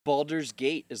Baldur's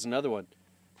Gate is another one.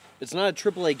 It's not a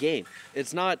AAA game.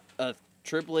 It's not a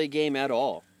AAA game at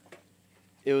all.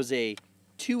 It was a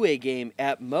 2A game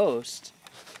at most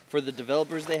for the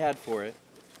developers they had for it.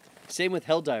 Same with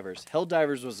Helldivers.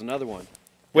 Helldivers was another one.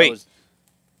 Wait.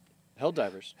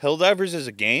 Helldivers. Helldivers is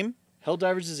a game?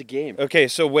 Helldivers is a game. Okay,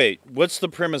 so wait. What's the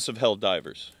premise of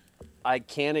Helldivers? I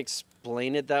can't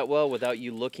explain it that well without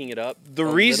you looking it up The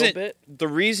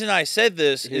reason I said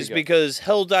this is because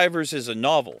Helldivers is a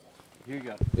novel. Here you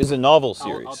go. Is a novel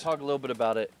series. I'll talk a little bit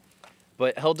about it.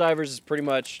 But Helldivers is pretty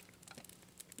much,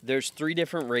 there's 3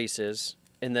 different races,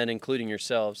 and then including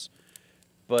yourselves.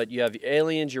 But you have your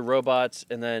aliens, your robots,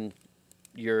 and then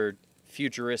your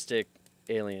futuristic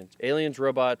aliens. Aliens,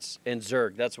 robots, and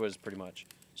Zerg. That's what it's pretty much.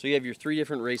 So you have your 3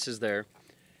 different races there.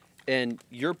 And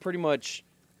you're pretty much,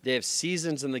 they have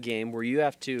seasons in the game where you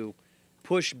have to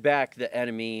push back the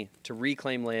enemy to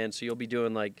reclaim land. So you'll be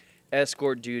doing like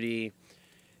escort duty,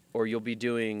 or you'll be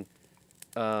doing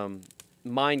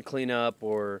mine cleanup,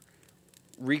 or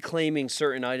reclaiming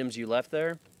certain items you left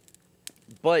there.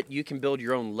 But you can build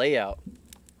your own layout.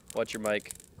 Watch your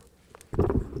mic.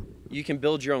 You can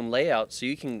build your own layout, so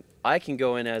I can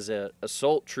go in as a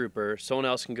assault trooper, someone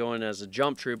else can go in as a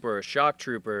jump trooper or a shock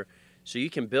trooper, so you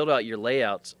can build out your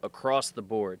layouts across the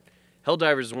board.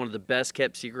 Helldivers is one of the best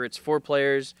kept secrets. 4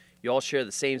 players, you all share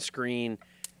the same screen,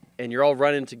 and you're all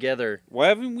running together. Why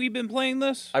haven't we been playing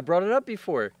this? I brought it up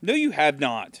before. No, you have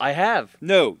not. I have.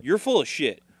 No, you're full of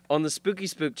shit. On the Spooky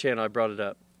Spook channel, I brought it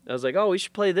up. I was like, oh, we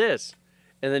should play this.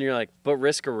 And then you're like, but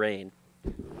Risk of Rain.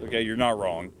 Okay, you're not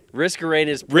wrong. Risk of Rain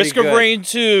is pretty Risk of good. Rain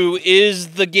 2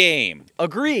 is the game.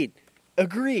 Agreed.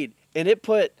 And it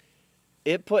put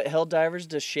Helldivers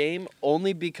to shame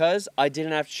only because I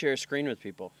didn't have to share a screen with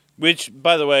people. Which,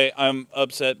 by the way, I'm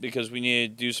upset because we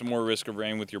need to do some more Risk of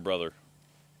Rain with your brother.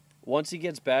 Once he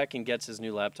gets back and gets his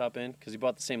new laptop in, because he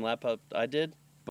bought the same laptop I did,